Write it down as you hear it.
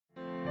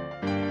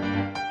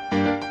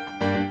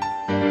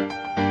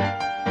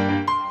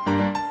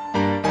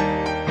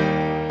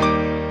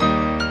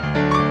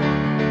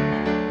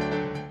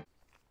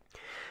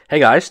Hey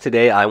guys,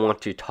 today I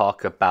want to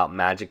talk about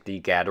Magic the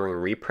Gathering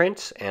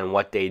reprints and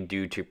what they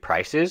do to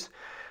prices.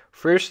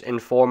 First and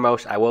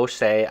foremost, I will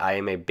say I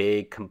am a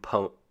big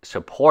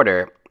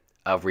supporter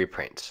of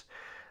reprints.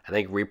 I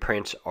think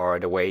reprints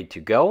are the way to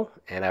go,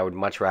 and I would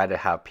much rather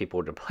have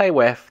people to play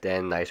with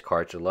than nice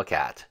cards to look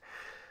at.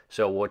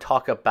 So we'll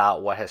talk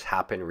about what has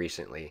happened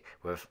recently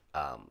with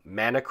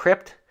Mana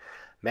Crypt.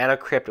 Mana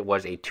Crypt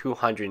was a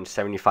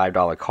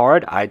 $275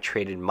 card. I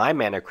traded my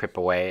Mana Crypt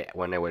away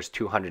when it was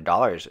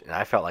 $200, and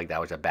I felt like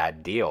that was a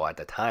bad deal at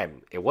the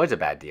time. It was a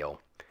bad deal.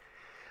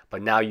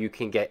 But now you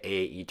can get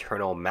a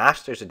Eternal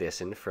Masters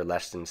Edition for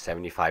less than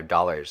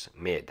 $75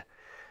 mid.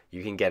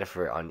 You can get it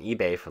on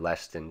eBay for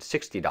less than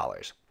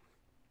 $60.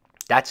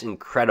 That's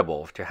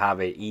incredible to have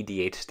a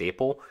EDH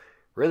staple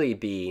really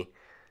be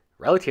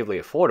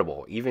relatively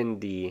affordable. Even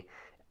the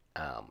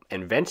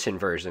Invention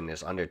version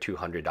is under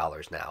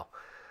 $200 now.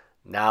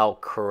 Now,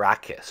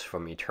 Caracas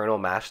from Eternal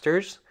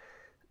Masters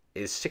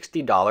is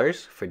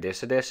 $60 for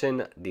this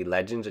edition. The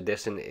Legends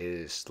edition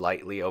is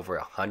slightly over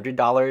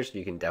 $100.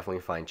 You can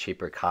definitely find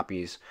cheaper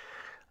copies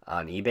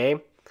on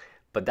eBay.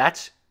 But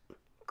that's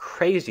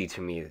crazy to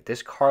me.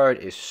 This card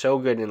is so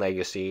good in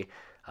Legacy.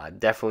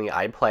 Definitely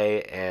I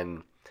play,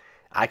 and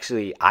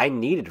actually I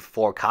needed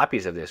 4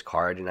 copies of this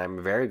card, and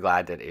I'm very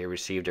glad that it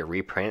received a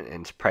reprint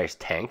and its price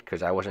tanked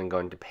because I wasn't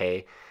going to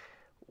pay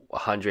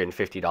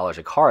 $150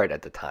 a card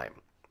at the time.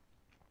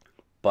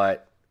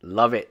 But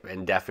love it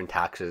in Death and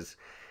Taxes,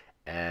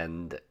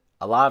 and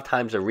a lot of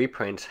times the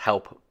reprints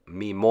help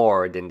me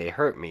more than they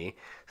hurt me,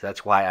 so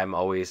that's why I'm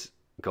always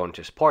going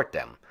to support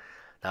them.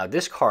 Now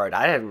this card,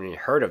 I haven't even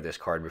heard of this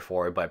card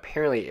before, but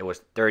apparently it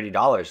was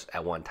 $30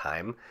 at one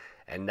time,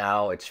 and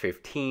now it's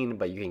 $15,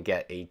 but you can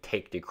get a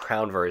Take the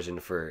Crown version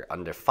for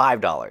under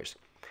 $5.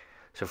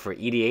 So for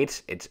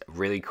EDH, it's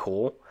really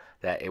cool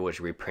that it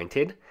was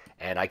reprinted,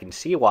 and I can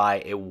see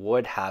why it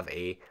would have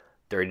a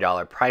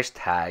 $30 price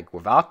tag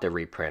without the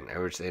reprint. It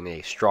was in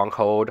a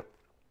stronghold.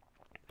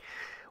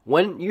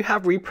 When you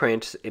have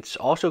reprints, it's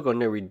also going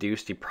to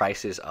reduce the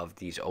prices of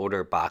these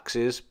older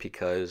boxes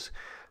because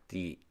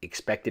the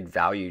expected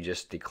value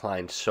just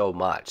declines so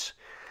much.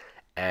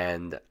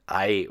 And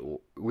I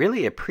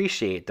really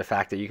appreciate the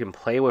fact that you can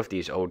play with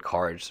these old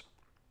cards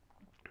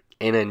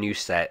in a new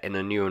set, in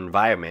a new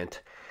environment,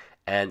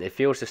 and it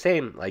feels the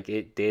same like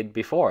it did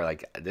before.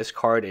 Like, this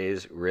card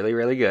is really,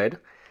 really good,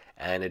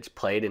 and it's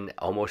played in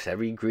almost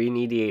every green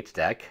EDH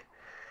deck.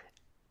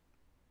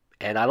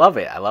 And I love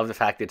it. I love the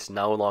fact it's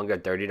no longer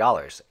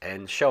 $30.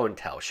 And Show and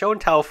Tell. Show and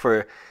Tell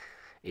for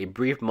a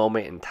brief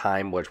moment in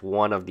time was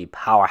one of the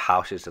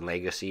powerhouses in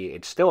Legacy.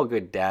 It's still a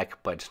good deck,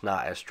 but it's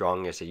not as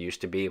strong as it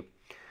used to be.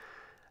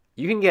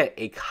 You can get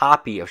a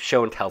copy of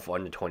Show and Tell for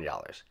under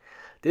 $20.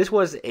 This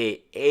was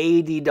a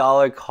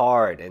 $80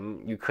 card,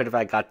 and you could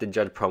have got the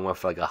Judge promo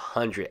for like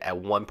 $100 at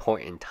one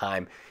point in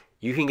time.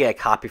 You can get a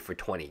copy for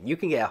 $20. You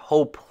can get a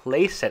whole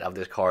playset of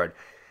this card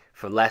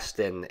for less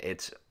than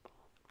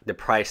the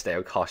price that it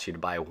would cost you to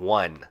buy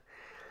one.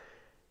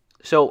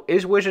 So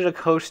is Wizards of the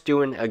Coast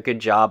doing a good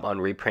job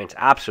on reprints?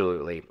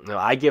 Absolutely. No,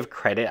 I give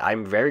credit.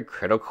 I'm very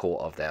critical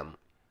of them.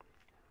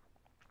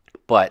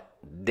 But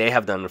they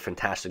have done a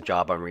fantastic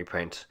job on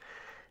reprints.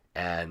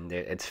 And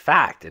it's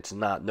fact. It's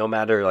not, no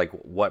matter like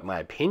what my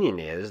opinion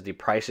is, the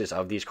prices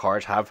of these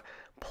cards have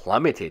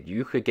plummeted.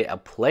 You could get a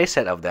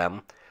playset of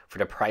them for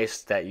the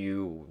price that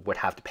you would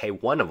have to pay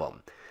one of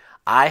them.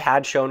 I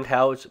had Show and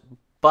Tells,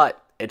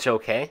 but it's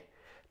okay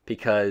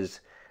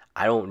because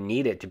I don't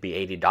need it to be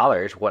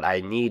 $80. What I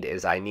need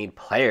is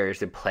players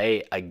to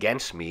play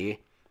against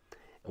me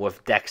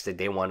with decks that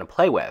they want to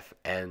play with,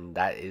 and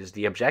that is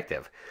the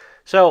objective.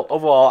 So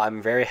overall,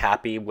 I'm very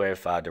happy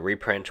with the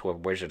reprint with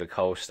Wizards of the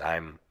Coast.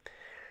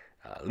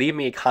 Leave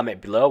me a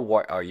comment below.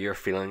 What are your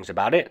feelings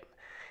about it?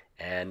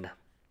 And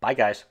bye,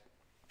 guys.